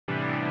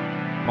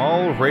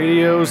Small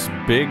radios,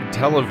 big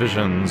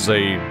televisions,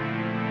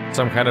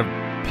 some kind of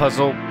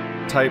puzzle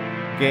type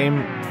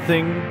game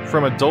thing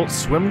from Adult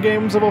Swim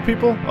games of all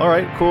people?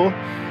 Alright, cool.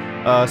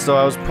 So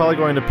I was probably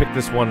going to pick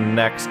this one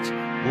next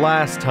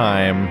last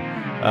time,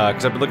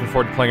 because I've been looking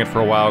forward to playing it for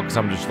a while, because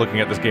I'm just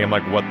looking at this game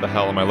like, what the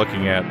hell am I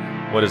looking at?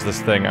 What is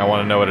this thing? I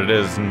want to know what it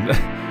is. And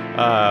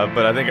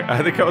but I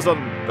think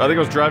I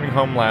was driving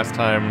home last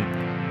time,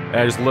 and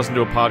I just listened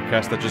to a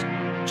podcast that just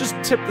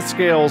tipped the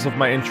scales of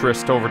my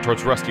interest over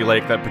towards Rusty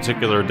Lake that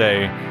particular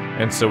day,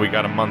 and so we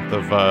got a month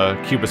of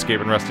Cube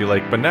Escape and Rusty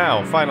Lake. But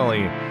now,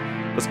 finally,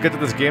 let's get to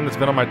this game that's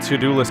been on my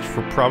to-do list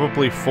for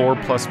probably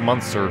 4+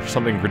 months or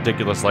something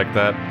ridiculous like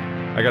that.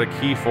 I got a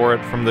key for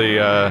it from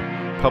the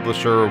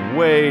publisher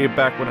way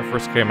back when it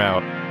first came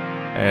out,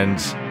 and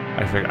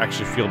I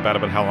actually feel bad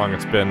about how long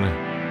it's been.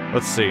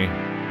 Let's see.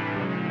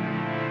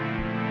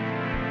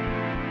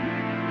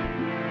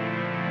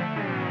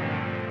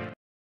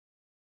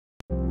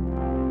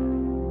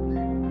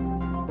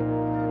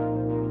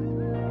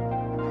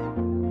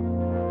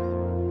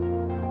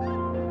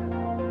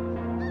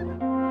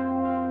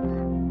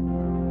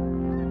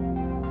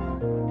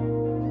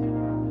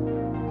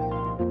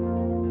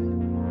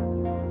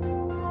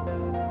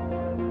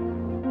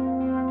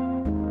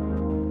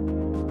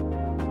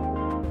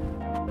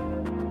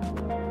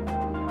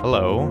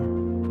 Hello.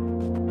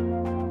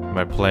 Am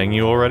I playing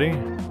you already?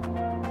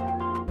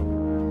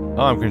 Oh,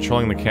 I'm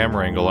controlling the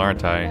camera angle,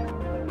 aren't I?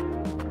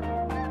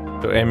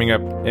 So aiming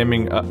up,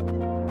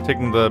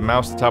 taking the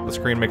mouse to the top of the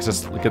screen makes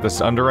us get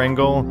this under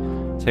angle.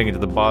 Taking it to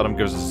the bottom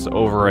gives us this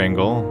over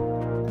angle.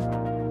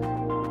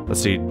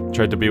 Let's see,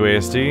 try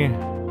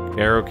WASD.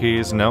 Arrow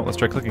keys, no, let's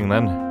try clicking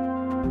then.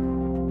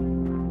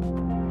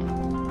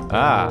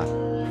 Ah.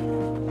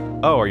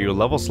 Oh, are you a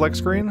level select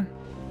screen?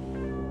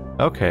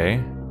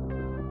 Okay.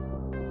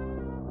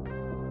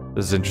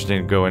 This is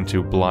interesting to go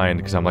into blind,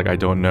 because I'm like, I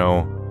don't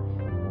know.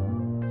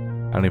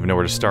 I don't even know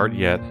where to start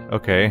yet.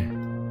 Okay.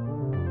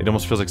 It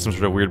almost feels like some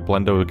sort of weird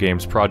Blendo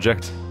Games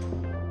project.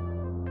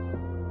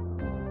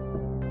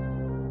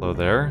 Hello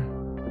there.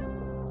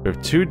 We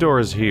have 2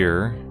 doors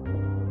here.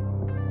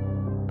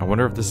 I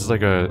wonder if this is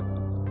like a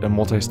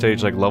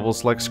multi-stage like level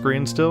select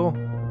screen still?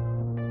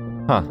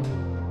 Huh.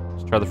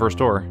 Let's try the first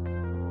door.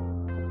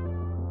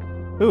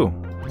 Ooh.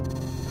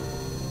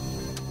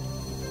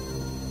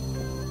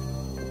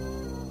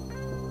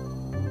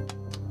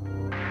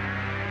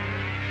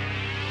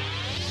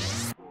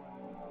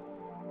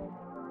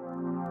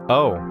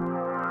 Oh.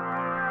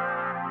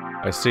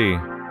 I see. I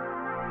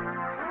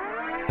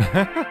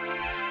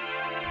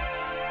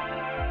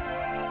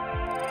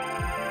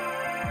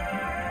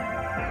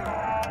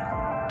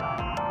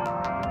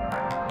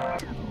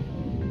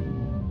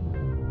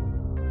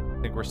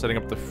think we're setting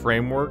up the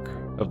framework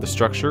of the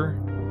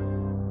structure.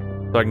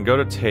 So I can go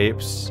to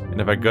tapes, and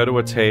if I go to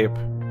a tape,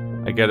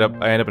 I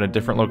end up in a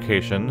different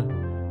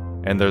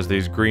location, and there's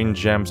these green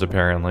gems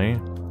apparently.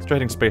 Let's try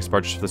hitting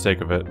spacebar just for the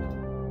sake of it.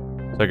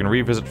 So I can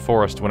revisit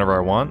Forest whenever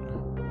I want.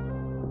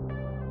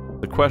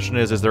 The question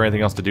is there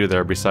anything else to do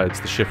there besides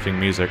the shifting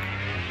music?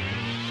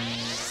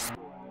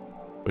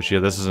 But yeah,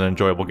 this is an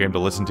enjoyable game to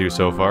listen to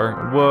so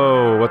far.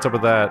 Whoa, what's up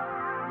with that?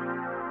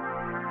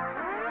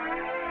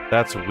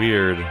 That's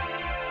weird.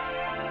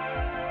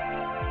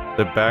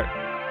 The back...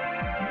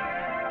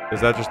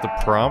 Is that just the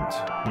prompt?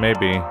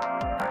 Maybe.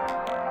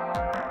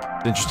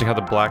 It's interesting how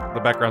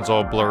the background's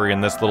all blurry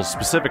and this little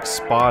specific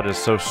spot is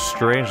so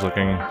strange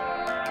looking.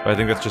 But I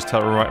think that's just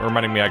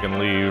reminding me I can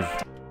leave.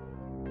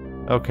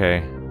 Okay.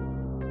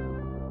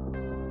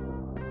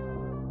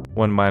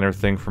 One minor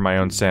thing for my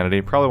own sanity.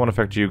 Probably won't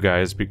affect you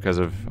guys because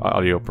of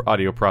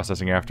audio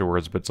processing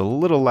afterwards, but it's a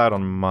little loud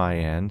on my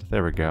end.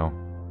 There we go.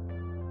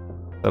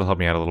 That'll help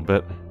me out a little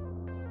bit.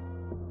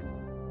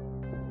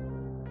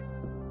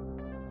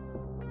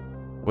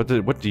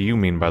 What do you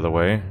mean, by the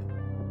way?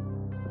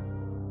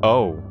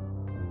 Oh.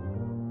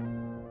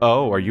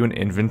 Oh, are you an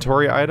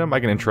inventory item? I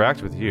can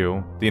interact with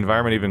you. The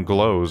environment even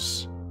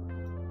glows.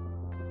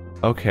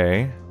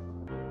 Okay.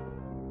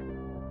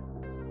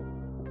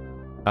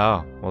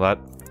 Oh, well that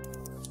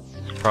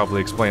probably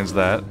explains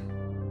that.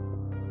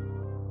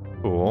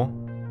 Cool.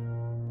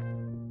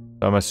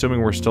 I'm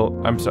assuming we're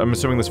still... I'm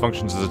assuming this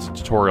functions as a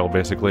tutorial,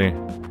 basically.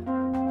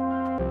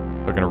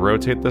 We're gonna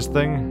rotate this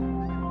thing.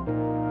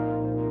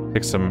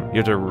 Take some... You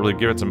have to really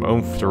give it some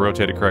oomph to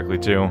rotate it correctly,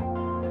 too.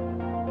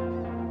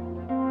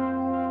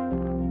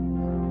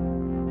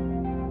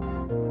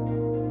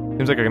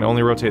 Seems like I can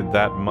only rotate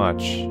that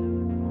much.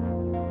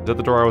 Is that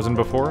the door I was in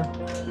before?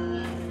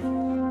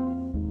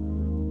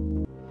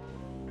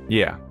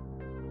 Yeah.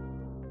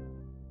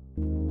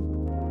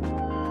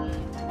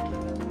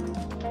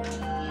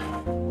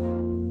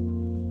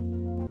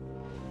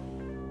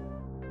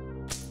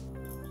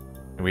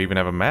 We even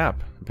have a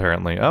map,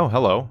 apparently. Oh,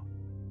 hello.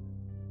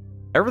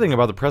 Everything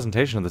about the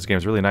presentation of this game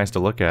is really nice to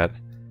look at.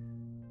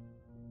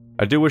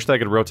 I do wish that I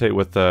could rotate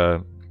with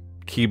the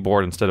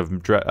keyboard instead of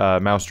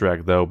mouse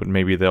drag, though, but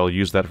maybe they'll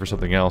use that for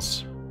something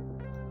else.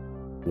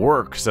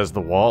 Work, says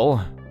the wall.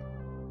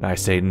 I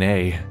say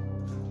nay.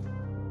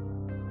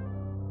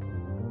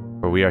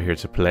 For we are here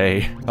to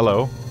play.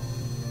 Hello.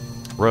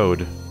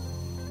 Road.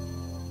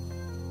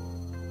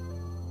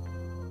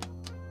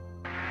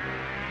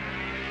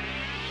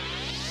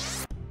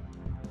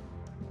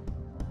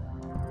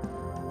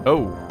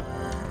 Oh.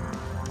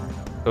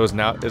 So is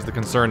the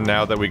concern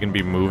now that we can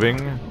be moving?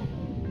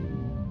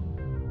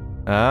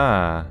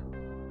 Ah.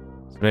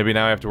 So maybe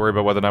now I have to worry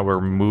about whether or not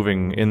we're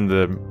moving in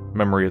the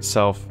memory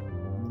itself.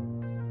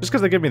 Just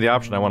because they give me the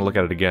option, I want to look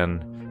at it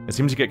again. It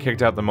seems to get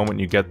kicked out the moment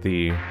you get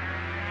the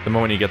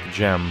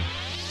gem.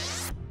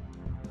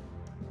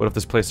 What if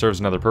this place serves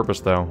another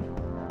purpose, though?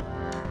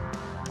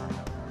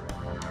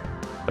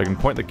 I can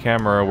point the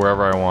camera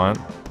wherever I want.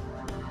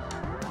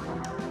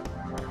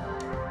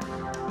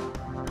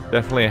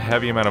 Definitely a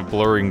heavy amount of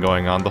blurring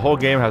going on. The whole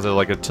game has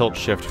like a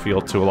tilt-shift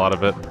feel to a lot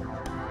of it.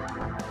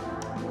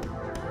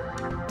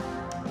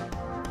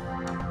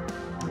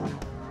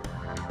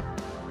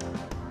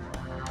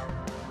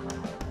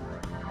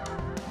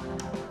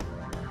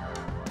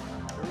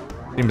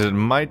 Seems it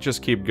might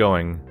just keep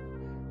going.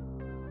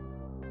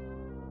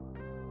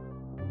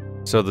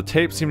 So the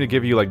tapes seem to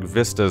give you like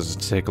vistas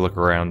to take a look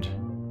around.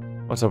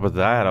 What's up with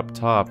that up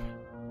top?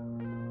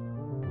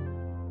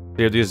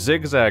 You have these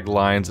zigzag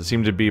lines that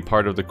seem to be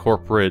part of the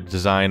corporate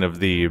design of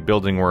the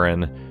building we're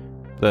in.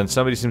 Then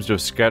somebody seems to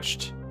have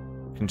sketched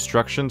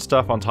construction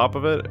stuff on top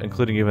of it,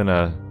 including even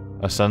a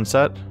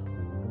sunset.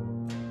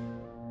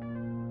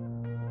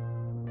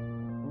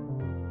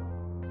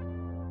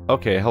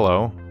 Okay,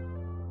 hello.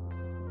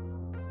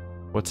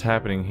 What's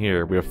happening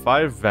here? We have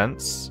 5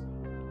 vents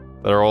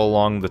that are all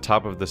along the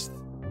top of this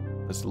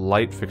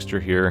light fixture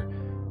here.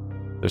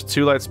 There's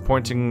 2 lights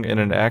pointing in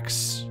an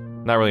X.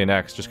 Not really an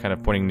X, just kind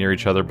of pointing near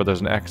each other, but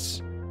there's an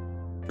X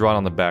drawn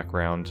on the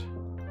background.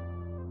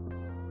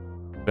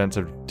 Vents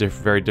have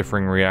very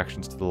differing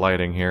reactions to the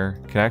lighting here.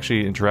 Can I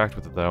actually interact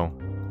with it, though?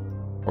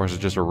 Or is it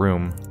just a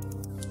room?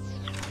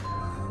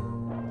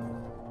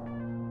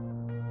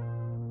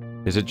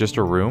 Is it just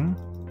a room?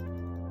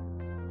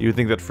 You would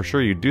think that for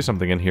sure you'd do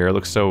something in here. It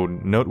looks so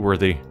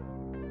noteworthy.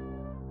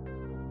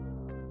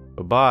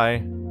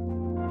 Bye-bye.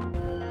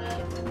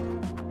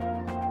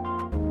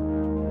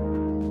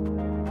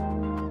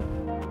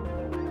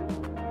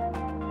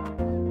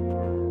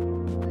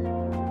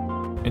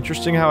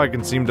 Interesting how I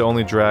can seem to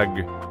only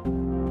drag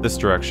this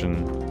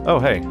direction. Oh,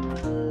 hey.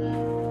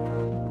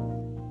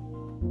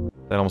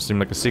 That almost seemed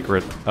like a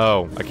secret.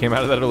 Oh, I came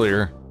out of that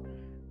earlier.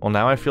 Well,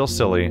 now I feel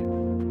silly.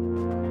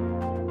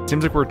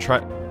 Seems like we're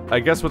I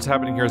guess what's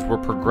happening here is we're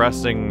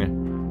progressing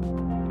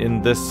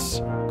in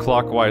this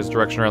clockwise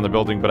direction around the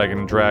building, but I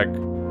can drag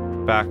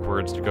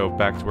backwards to go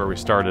back to where we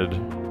started,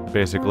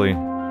 basically.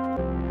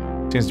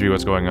 Seems to be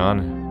what's going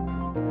on.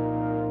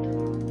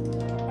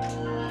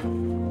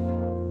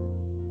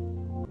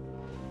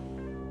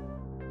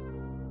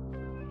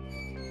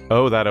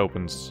 Oh, that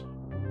opens.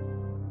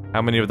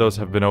 How many of those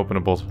have been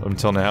openable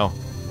until now?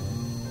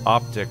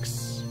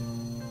 Optics.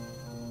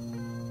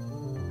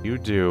 You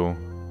do.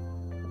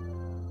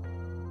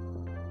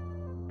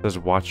 It says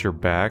watch your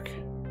back.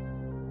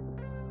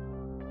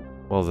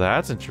 Well,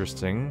 that's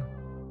interesting.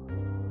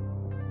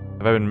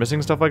 Have I been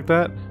missing stuff like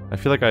that? I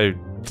feel like I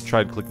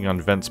tried clicking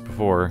on vents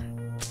before.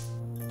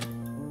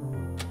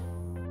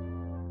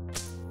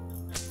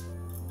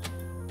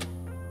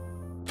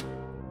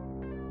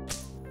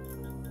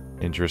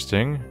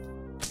 Interesting.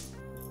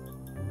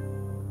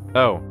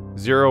 Oh,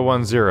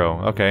 010.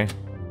 Okay.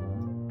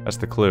 That's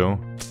the clue.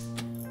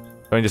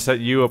 I'm going to set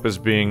you up as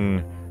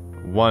being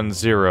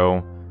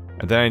 10,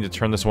 and then I need to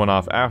turn this one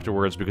off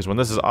afterwards, because when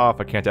this is off,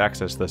 I can't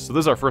access this. So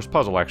this is our first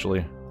puzzle,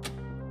 actually.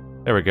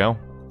 There we go.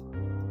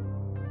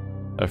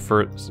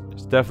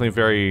 It's definitely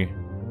very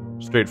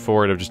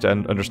straightforward of just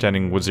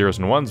understanding what zeros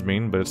and ones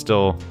mean, but it's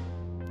still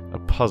a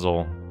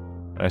puzzle.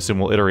 I assume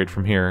we'll iterate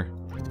from here.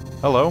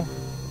 Hello.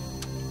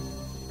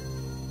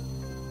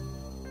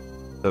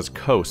 It says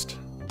coast.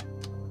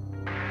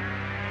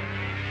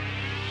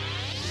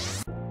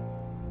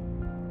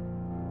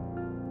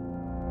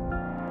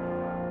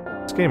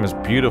 This game is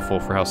beautiful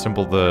for how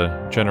simple the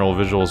general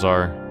visuals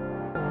are.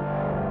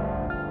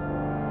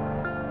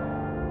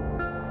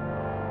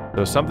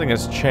 Though something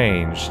has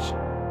changed.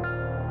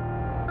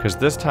 Because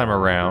this time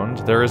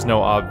around, there is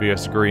no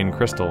obvious green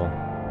crystal.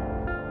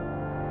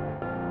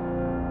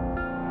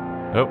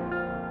 Oh.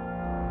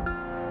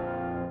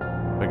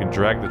 I can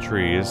drag the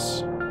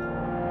trees.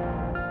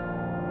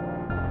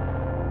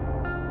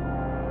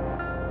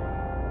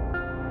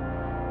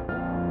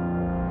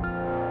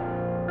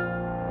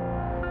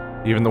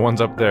 Even the ones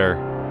up there.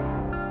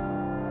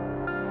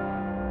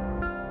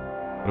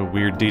 What a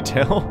weird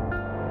detail.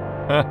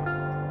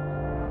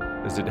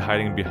 Is it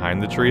hiding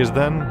behind the trees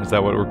then? Is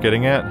that what we're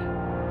getting at?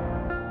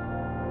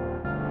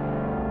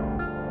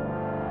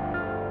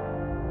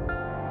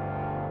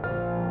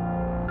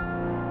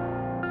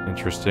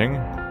 Interesting.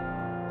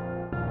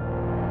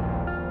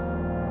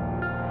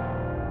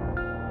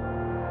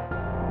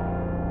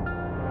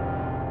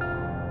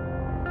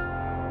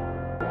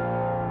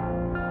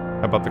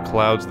 How about the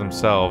clouds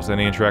themselves?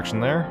 Any interaction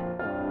there?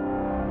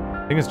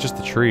 I think it's just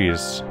the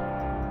trees.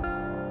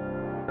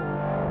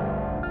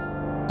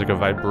 like a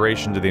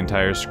vibration to the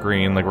entire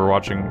screen, like we're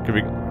watching, could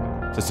be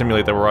to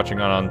simulate that we're watching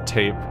on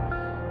tape,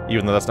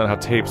 even though that's not how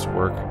tapes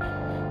work.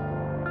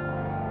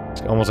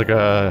 It's almost like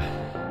a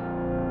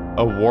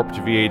warped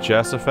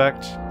VHS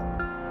effect.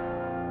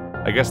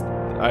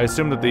 I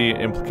assume that the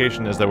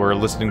implication is that we're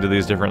listening to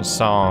these different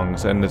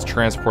songs and it's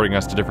transporting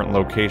us to different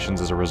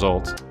locations as a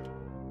result.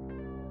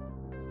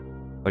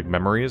 Like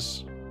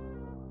memories?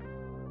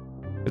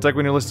 It's like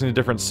when you're listening to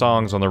different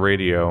songs on the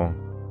radio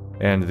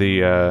and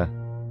the,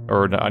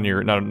 or on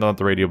your, not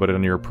the radio, but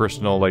on your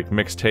personal, like,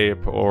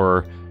 mixtape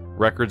or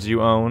records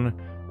you own,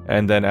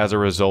 and then as a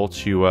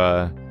result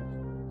you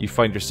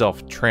find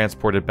yourself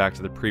transported back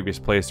to the previous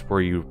place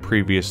where you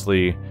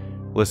previously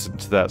listened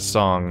to that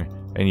song.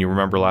 And you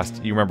remember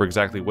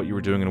exactly what you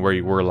were doing and where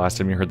you were last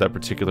time you heard that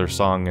particular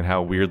song and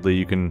how weirdly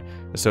you can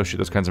associate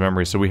those kinds of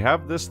memories. So we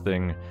have this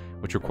thing,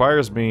 which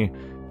requires me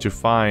to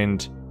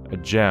find a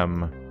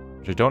gem,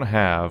 which I don't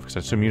have, because I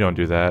assume you don't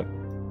do that.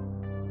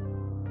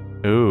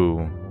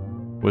 Ooh.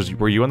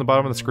 Were you on the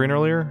bottom of the screen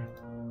earlier?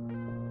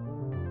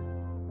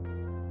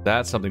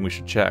 That's something we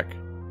should check.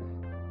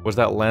 Was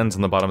that lens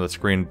on the bottom of the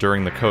screen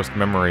during the coast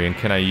memory, and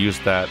can I use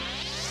that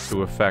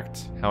to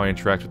affect how I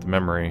interact with the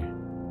memory?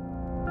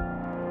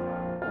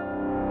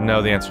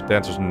 No, the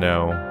answer's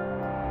no.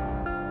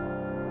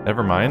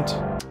 Never mind.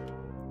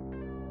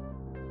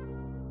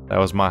 That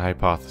was my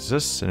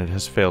hypothesis, and it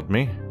has failed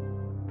me.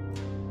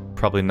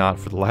 Probably not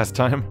for the last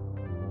time.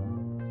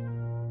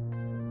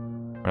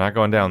 We're not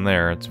going down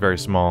there, it's very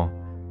small.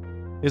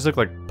 These look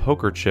like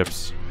poker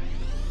chips.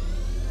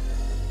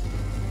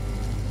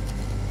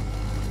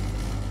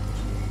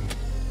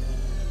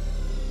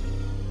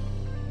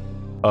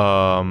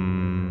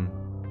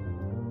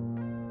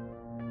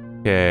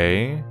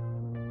 Okay.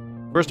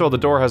 First of all, the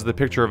door has the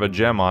picture of a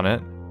gem on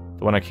it.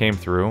 The one I came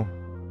through.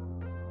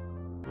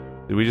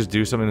 Did we just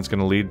do something that's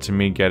going to lead to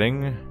me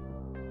getting?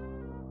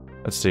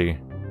 Let's see.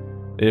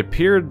 It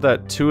appeared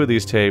that two of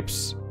these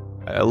tapes,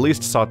 I at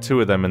least saw two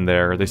of them in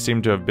there. They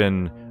seem to have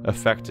been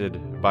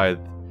affected by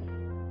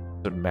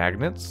the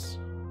magnets?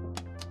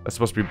 That's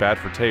supposed to be bad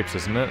for tapes,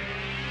 isn't it?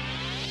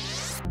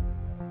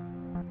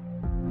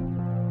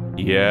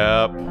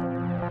 Yep.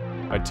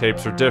 My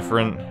tapes are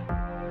different.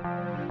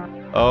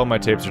 Oh, my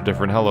tapes are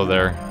different. Hello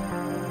there.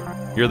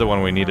 You're the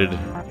one we needed.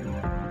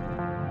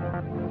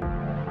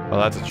 Oh,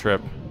 that's a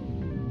trip.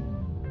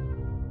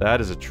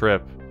 That is a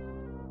trip.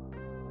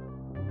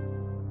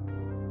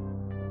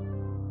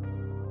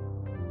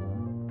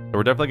 So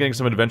we're definitely getting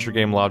some adventure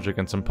game logic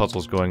and some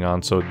puzzles going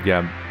on, so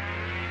yeah.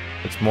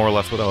 It's more or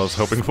less what I was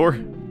hoping for.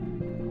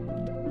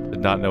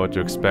 Did not know what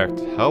to expect.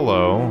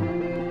 Hello.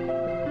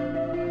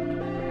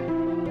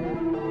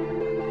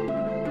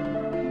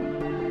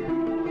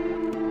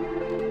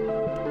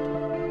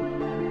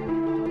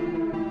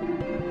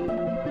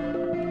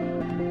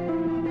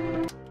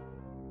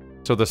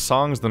 So the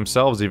songs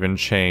themselves even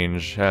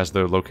change as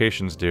the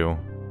locations do.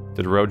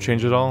 Did Road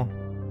change at all?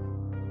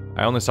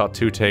 I only saw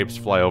two tapes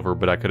fly over,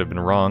 but I could have been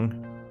wrong.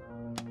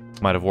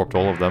 Might have warped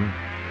all of them.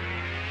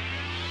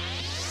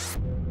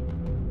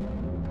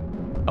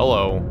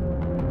 Hello.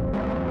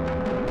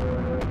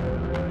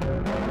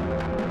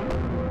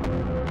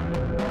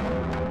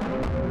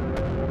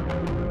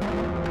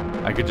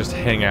 I could just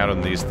hang out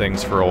on these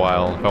things for a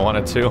while if I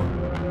wanted to.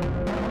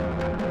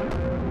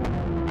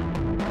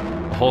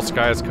 The whole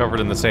sky is covered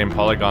in the same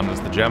polygon as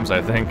the gems,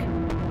 I think.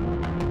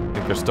 I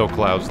think there's still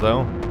clouds,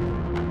 though.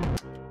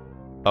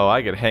 Oh,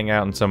 I could hang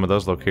out in some of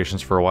those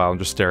locations for a while and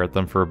just stare at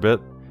them for a bit.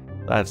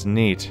 That's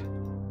neat.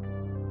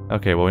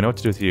 Okay, well, we know what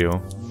to do with you.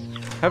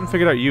 Haven't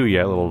figured out you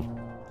yet, little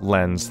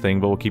lens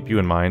thing, but we'll keep you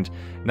in mind.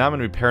 Now I'm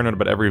gonna be paranoid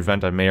about every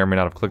event I may or may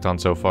not have clicked on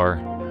so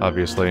far,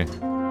 obviously.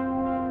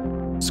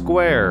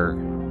 Square!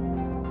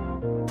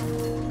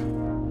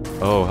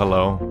 Oh,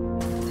 hello.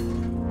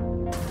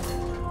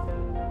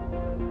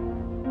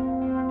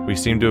 We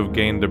seem to have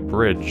gained a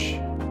bridge.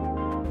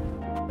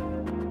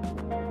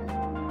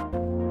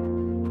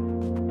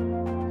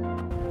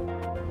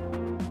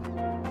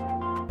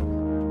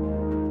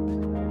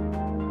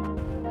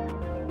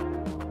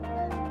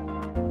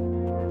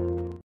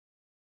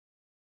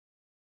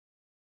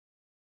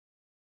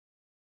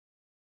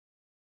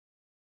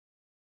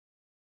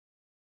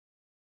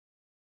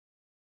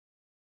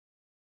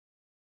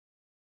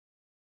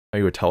 Are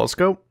you a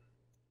telescope?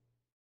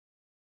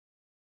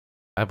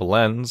 I have a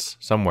lens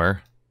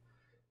somewhere.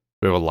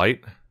 We have a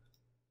light.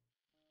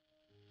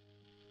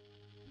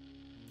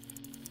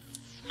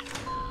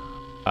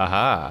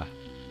 Aha.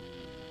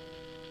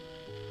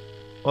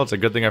 Well, it's a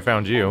good thing I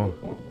found you.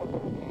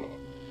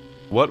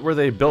 What were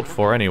they built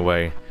for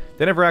anyway?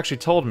 They never actually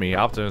told me,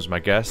 optimism I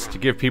guess, to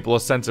give people a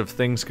sense of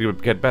things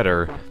could get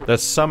better, that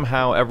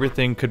somehow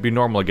everything could be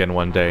normal again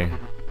one day.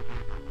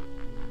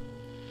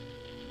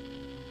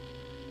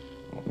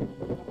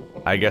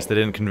 I guess they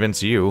didn't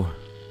convince you.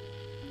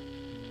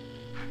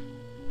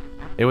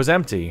 It was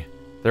empty.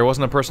 There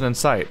wasn't a person in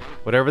sight.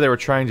 Whatever they were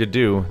trying to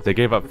do, they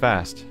gave up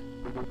fast.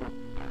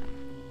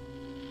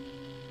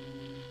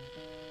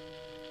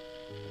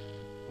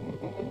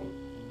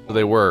 So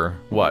they were,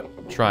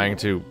 what, trying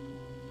to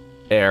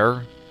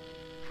air.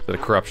 The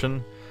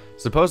corruption.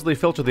 Supposedly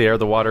filter the air,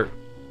 the water.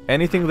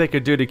 Anything they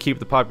could do to keep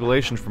the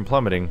population from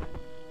plummeting.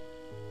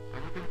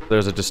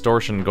 There's a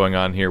distortion going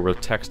on here where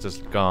text is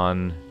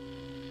gone.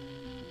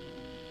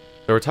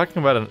 So we're talking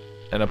about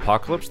an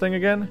apocalypse thing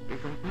again?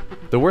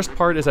 The worst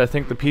part is I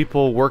think the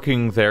people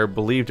working there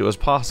believed it was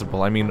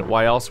possible. I mean,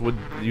 why else would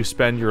you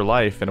spend your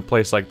life in a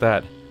place like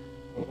that?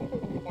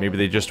 Maybe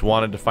they just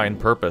wanted to find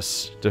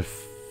purpose, to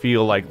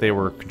feel like they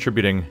were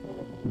contributing.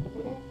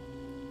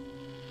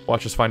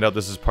 Watch us find out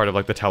this is part of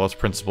like the Talos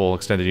Principle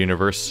extended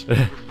universe.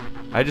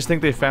 I just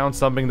think they found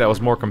something that was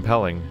more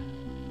compelling.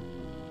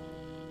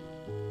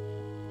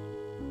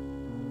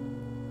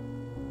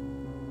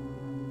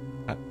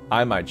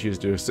 I might choose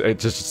to just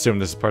assume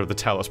this is part of the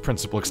Talos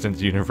Principle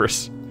extended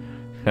universe.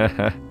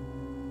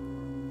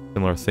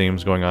 Similar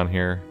themes going on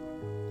here.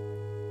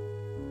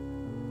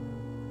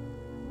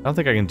 I don't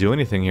think I can do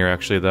anything here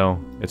actually though.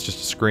 It's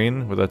just a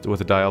screen with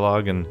a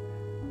dialogue and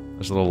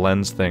there's a little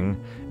lens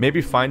thing.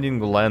 Maybe finding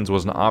the lens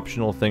was an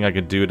optional thing I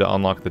could do to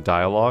unlock the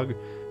dialogue.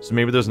 So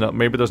maybe there's an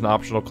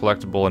optional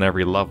collectible in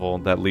every level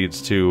that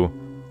leads to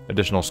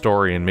additional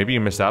story, and maybe you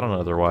missed out on it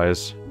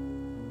otherwise.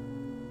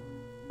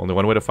 Only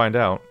one way to find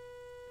out.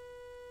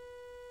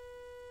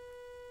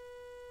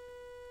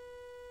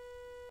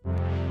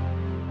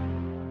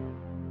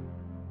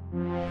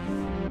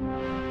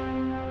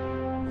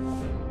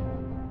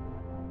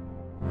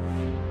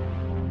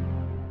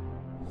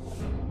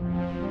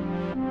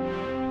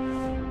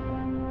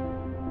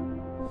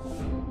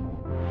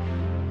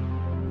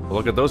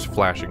 Look at those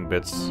flashing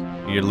bits.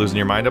 You're losing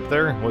your mind up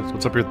there?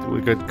 What's up here?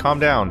 Calm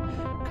down.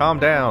 Calm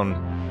down.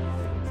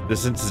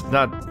 This is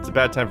not... It's a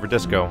bad time for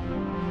disco.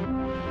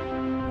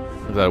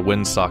 Look at that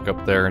windsock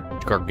up there.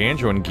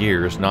 Gargantuan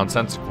gears.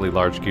 Nonsensically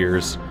large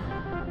gears.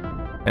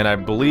 And I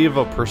believe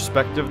a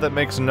perspective that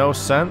makes no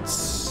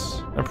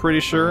sense. I'm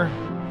pretty sure.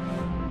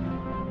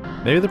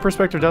 Maybe the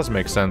perspective does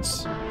make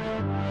sense.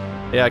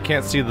 Yeah, I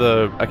can't see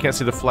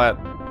the flat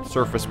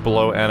surface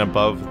below and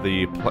above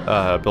the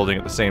building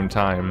at the same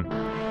time.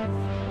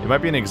 It might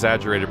be an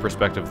exaggerated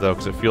perspective, though,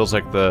 because it feels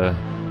like the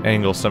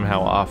angle's somehow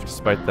off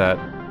despite that.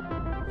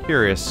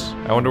 Curious.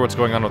 I wonder what's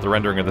going on with the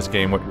rendering of this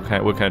game, what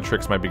kind of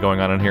tricks might be going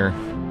on in here.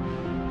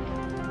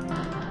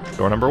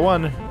 Door number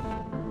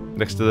 1.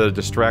 Next to the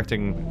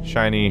distracting,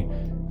 shiny,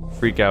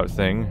 freak-out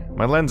thing.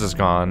 My lens is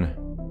gone.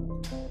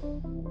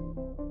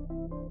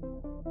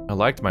 I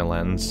liked my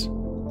lens.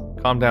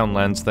 Calm down,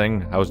 lens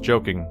thing. I was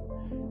joking.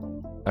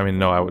 I mean,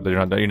 no,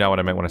 you know what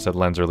I meant when I said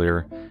lens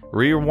earlier.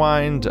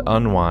 Rewind,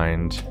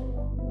 unwind.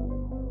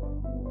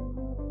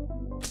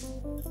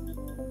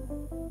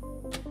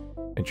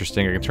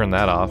 Interesting, I can turn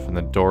that off, and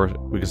the door,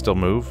 we can still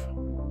move.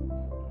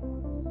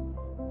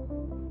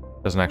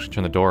 Doesn't actually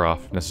turn the door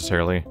off,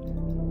 necessarily.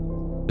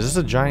 Is this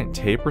a giant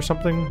tape or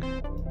something?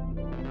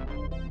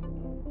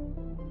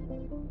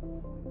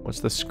 What's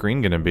the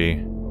screen gonna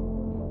be?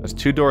 There's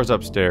 2 doors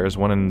upstairs,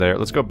 one in there.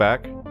 Let's go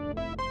back.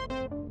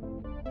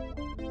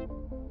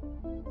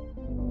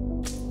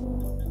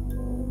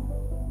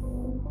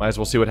 Might as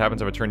well see what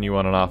happens if I turn you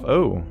on and off.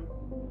 Oh!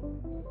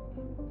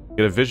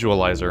 Get a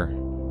visualizer.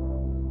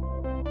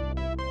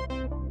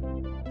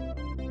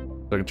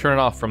 So I can turn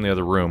it off from the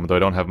other room, though I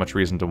don't have much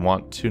reason to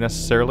want to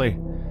necessarily.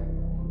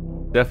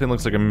 Definitely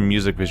looks like a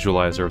music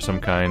visualizer of some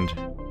kind.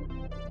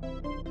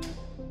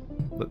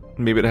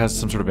 Maybe it has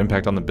some sort of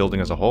impact on the building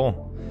as a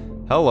whole.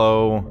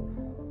 Hello!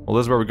 Well,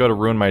 this is where we go to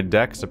ruin my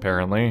decks,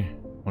 apparently.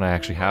 When I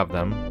actually have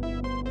them.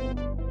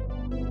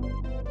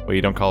 Wait,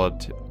 you don't call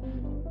it...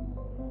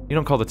 You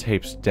don't call the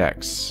tapes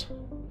decks.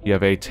 You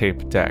have a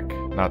tape deck.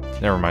 Not...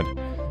 Never mind.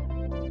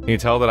 Can you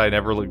tell that I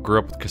never grew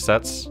up with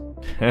cassettes?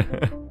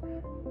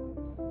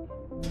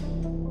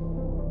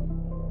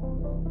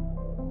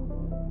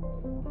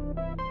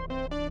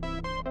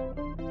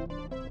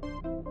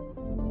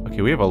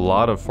 Okay, we have a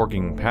lot of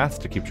forking paths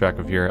to keep track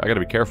of here. I gotta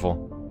be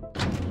careful.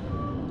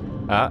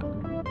 I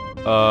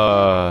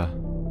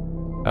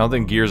don't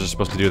think gears are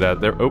supposed to do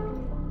that. They're... Oh!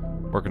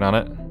 Working on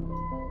it.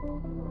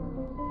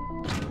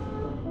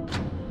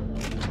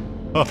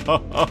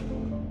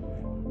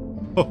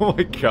 Oh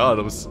my god,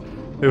 it was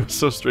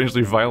so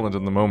strangely violent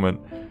in the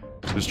moment.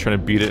 Just trying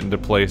to beat it into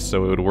place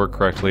so it would work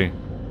correctly.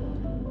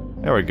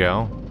 There we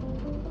go.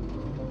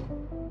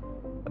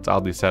 That's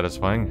oddly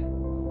satisfying.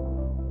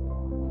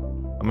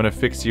 I'm gonna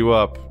fix you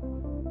up.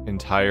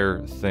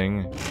 Entire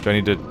thing. Do I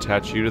need to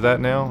attach you to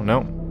that now?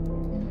 No.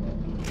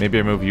 Maybe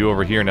I move you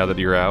over here now that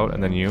you're out,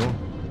 and then you.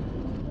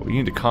 Well, you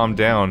need to calm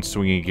down,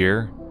 swingy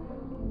gear.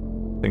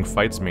 Thing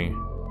fights me.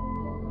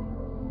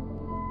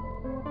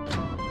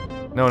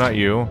 No, not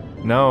you.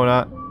 No,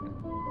 not...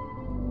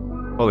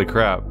 Holy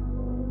crap.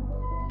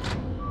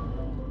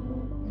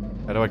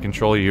 How do I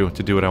control you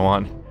to do what I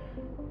want?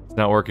 It's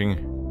not working.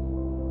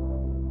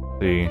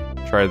 Let's see.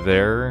 Try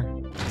there.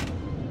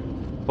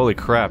 Holy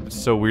crap, it's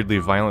so weirdly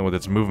violent with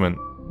its movement.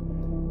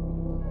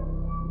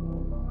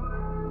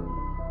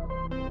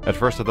 At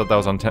first I thought that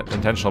was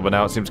intentional, but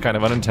now it seems kind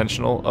of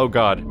unintentional. Oh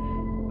god.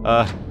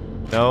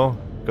 No.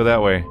 Go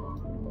that way.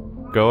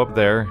 Go up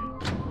there.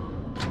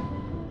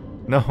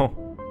 No.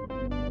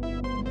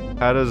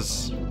 How do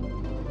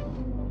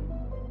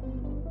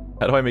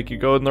I make you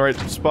go in the right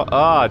spot?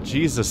 Ah,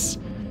 Jesus.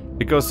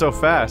 It goes so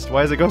fast.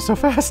 Why does it go so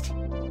fast?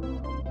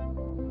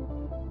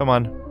 Come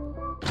on.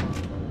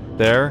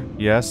 There.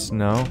 Yes.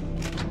 No.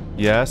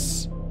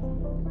 Yes.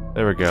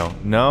 There we go.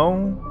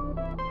 No.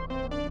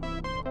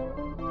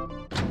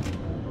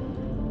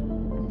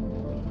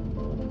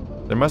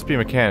 There must be a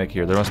mechanic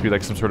here. There must be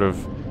like some sort of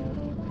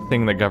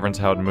thing that governs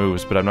how it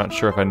moves, but I'm not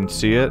sure if I can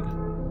see it.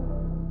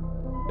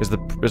 Is the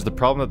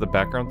problem that the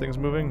background thing's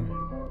moving?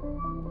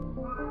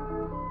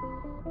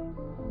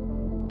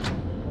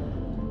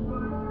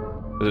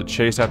 Does it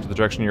chase after the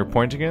direction you're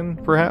pointing in,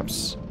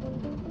 perhaps?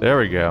 There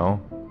we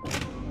go.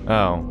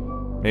 Oh.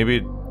 Maybe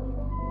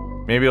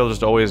it'll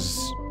just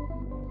always...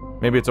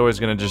 Maybe it's always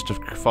gonna just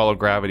follow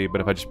gravity,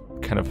 but if I just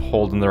kind of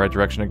hold in the right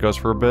direction, it goes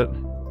for a bit.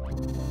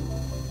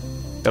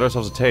 Got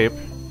ourselves a tape.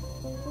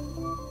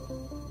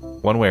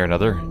 One way or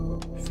another.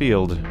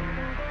 Field.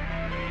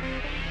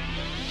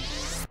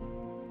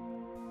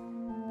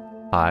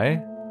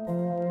 Hi?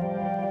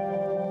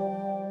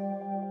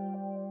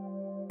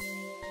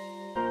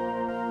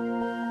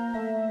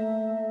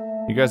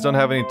 You guys don't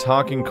have any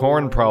talking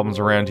corn problems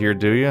around here,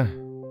 do you?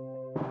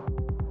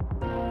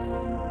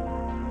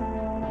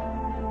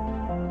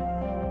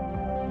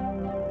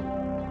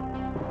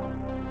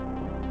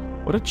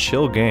 What a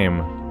chill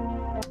game.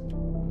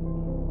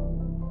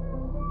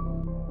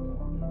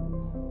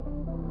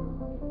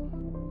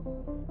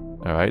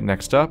 Alright,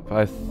 next up,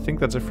 I think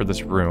that's it for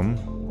this room.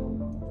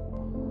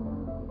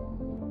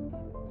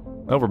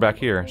 Oh, we're back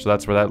here, so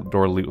that's where that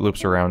door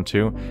loops around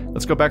to.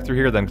 Let's go back through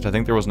here then, because I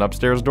think there was an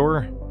upstairs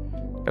door.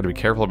 Gotta be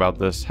careful about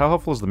this. How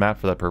helpful is the map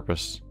for that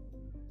purpose?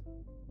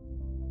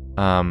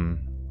 Suppose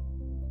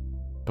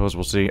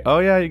we'll see. Oh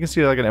yeah, you can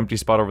see like an empty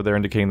spot over there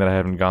indicating that I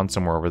haven't gone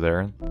somewhere over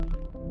there.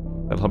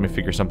 That'll help me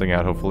figure something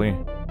out, hopefully.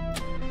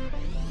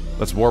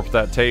 Let's warp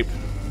that tape.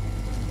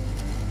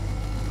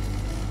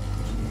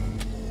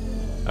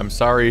 I'm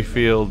sorry,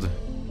 Field.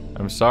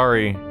 I'm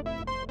sorry.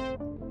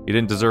 You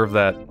didn't deserve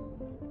that.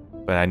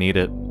 But I need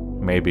it.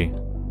 Maybe.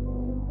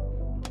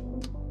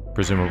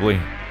 Presumably.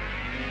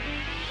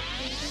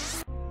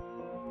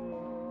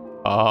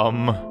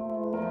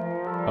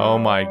 Oh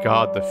my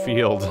god, the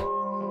Field.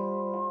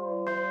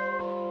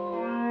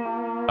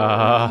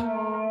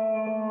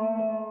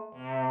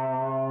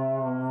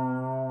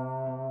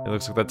 It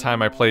looks like that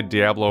time I played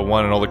Diablo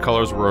 1 and all the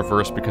colors were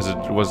reversed because it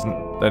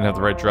didn't have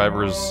the right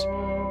drivers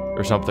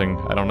or something.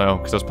 I don't know,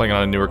 because I was playing it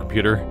on a newer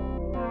computer.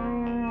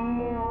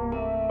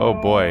 Oh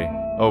boy.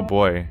 Oh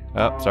boy.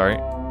 Oh, sorry.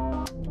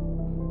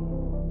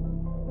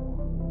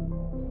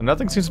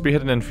 Nothing seems to be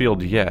hidden in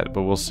Field yet,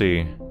 but we'll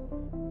see.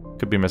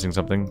 Could be missing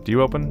something. Do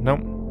you open? Nope.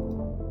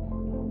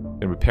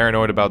 Gonna be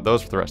paranoid about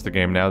those for the rest of the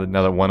game now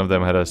that one of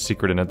them had a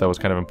secret in it that was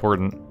kind of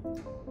important.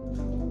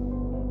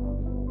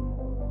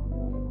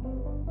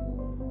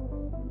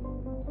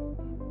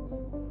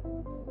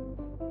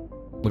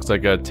 Looks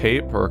like a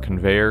tape or a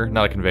conveyor.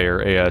 Not a conveyor,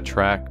 a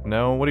track.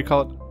 No, what do you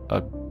call it?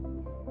 A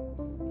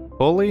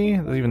pulley?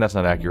 Even that's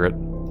not accurate.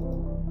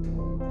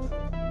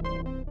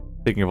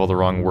 Thinking of all the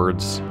wrong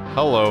words.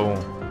 Hello.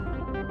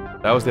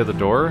 That was the other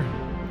door?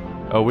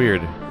 Oh,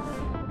 weird.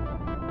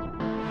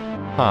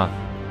 Huh.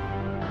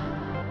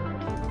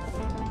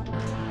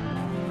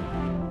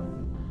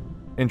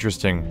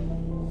 Interesting.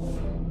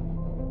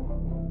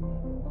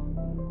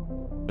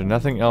 Is there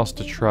nothing else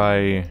to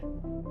try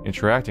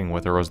interacting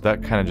with, or was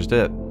that kind of just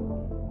it?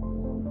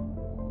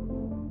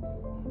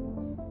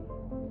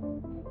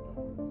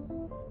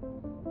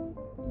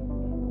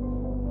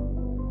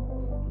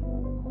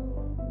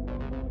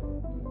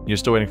 You're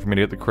still waiting for me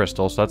to get the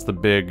crystal, so that's the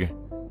big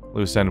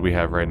loose end we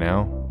have right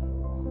now.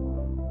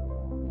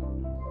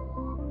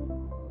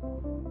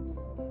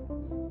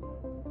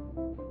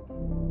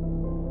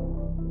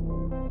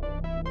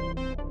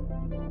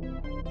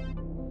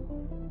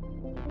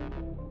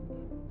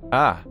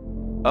 Ah.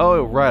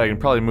 Oh, right, I can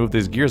probably move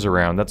these gears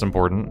around. That's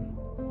important.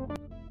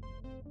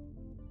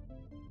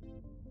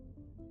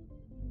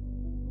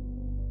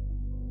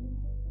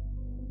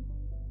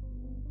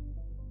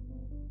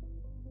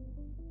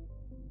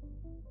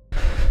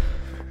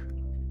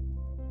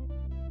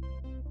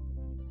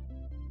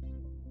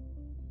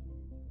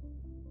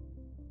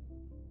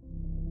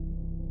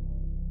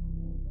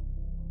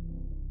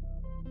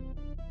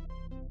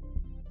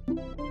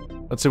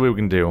 Let's see what we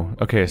can do.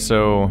 Okay,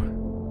 so...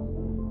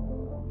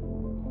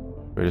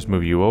 I just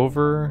move you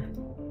over.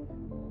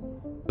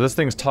 This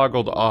thing's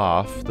toggled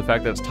off. The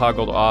fact that it's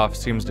toggled off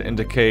seems to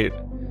indicate...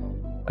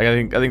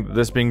 I think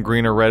this being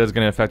green or red is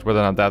going to affect whether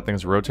or not that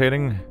thing's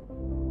rotating.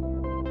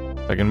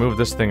 I can move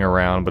this thing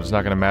around, but it's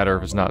not going to matter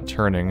if it's not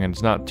turning. And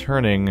it's not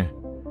turning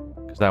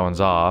because that one's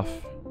off.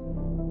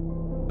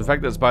 The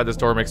fact that it's by this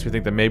door makes me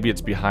think that maybe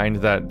it's behind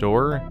that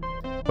door,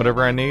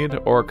 whatever I need,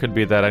 or it could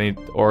be that it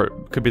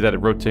could be that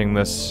it's rotating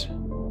this.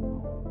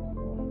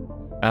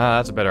 Ah,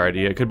 that's a better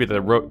idea. It could be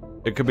that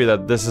it could be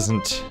that this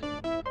isn't...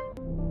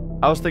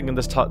 I was thinking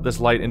this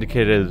light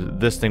indicated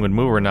this thing would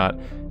move or not.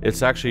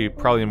 it's actually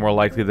probably more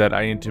likely that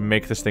I need to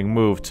make this thing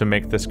move to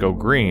make this go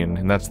green,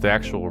 and that's the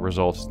actual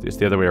result. It's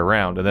the other way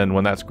around, and then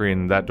when that's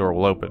green, that door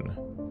will open.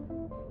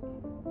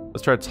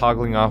 Let's try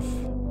toggling off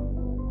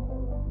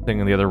thing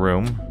in the other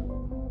room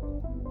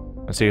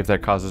and see if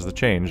that causes the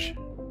change.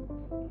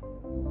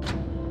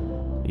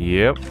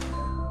 Yep.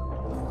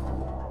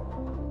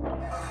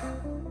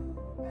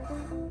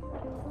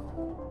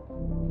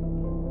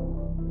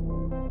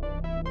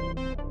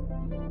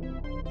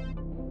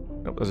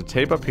 Nope, there's a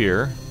tape up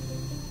here.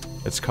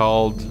 It's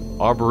called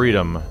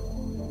Arboretum.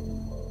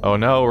 Oh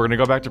no, we're gonna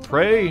go back to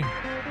Prey?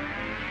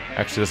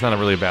 Actually, that's not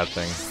really a bad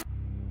thing.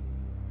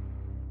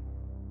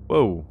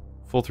 Whoa,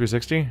 full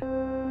 360?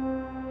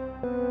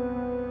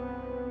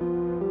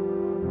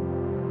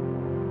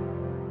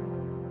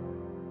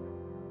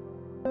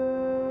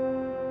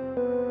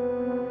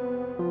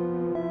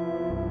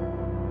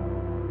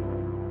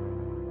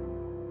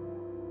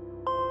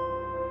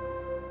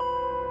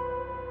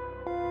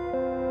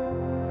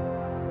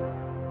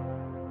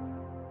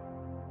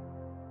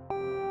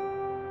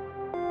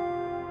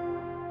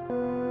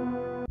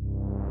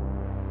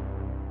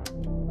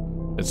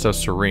 It's so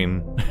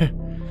serene.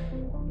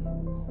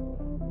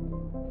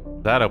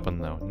 That open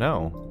though?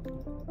 No.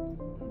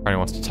 Arnie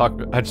wants to talk.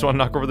 I just want to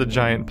knock over the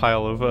giant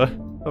pile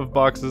of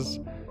boxes.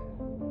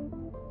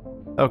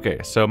 Okay,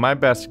 so my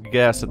best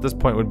guess at this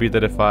point would be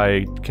that if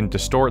I can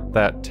distort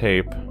that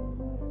tape,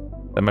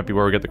 that might be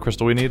where we get the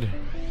crystal we need.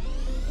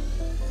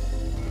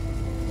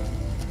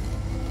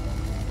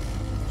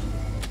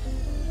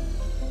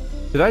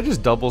 Did I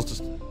just double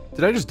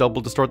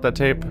distort that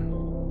tape?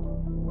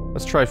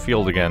 Let's try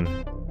field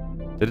again.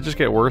 Did it just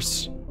get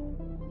worse?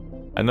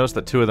 I noticed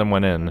that 2 of them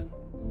went in,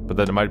 but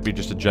that it might be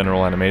just a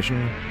general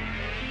animation.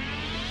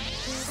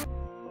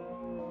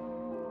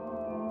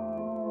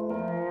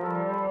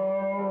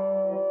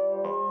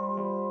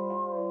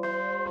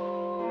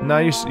 No,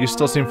 you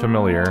still seem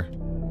familiar.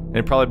 And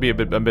it'd probably be a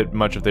bit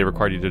much if they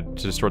required you to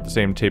distort the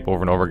same tape over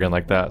and over again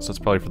like that, so it's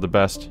probably for the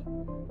best.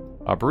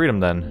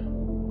 Arboretum then.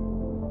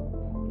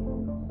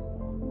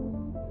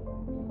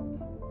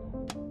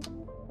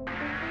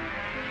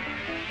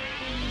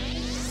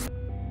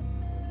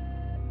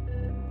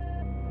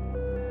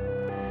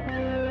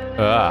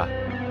 Ah.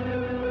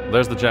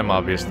 There's the gem,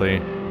 obviously.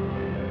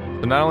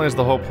 So not only is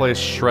the whole place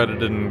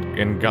shredded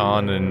and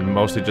gone and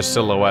mostly just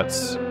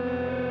silhouettes,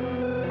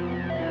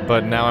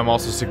 but now I'm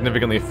also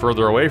significantly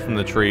further away from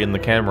the tree in the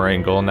camera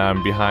angle, and now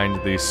I'm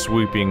behind these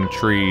sweeping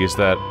trees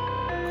that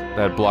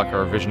block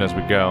our vision as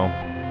we go.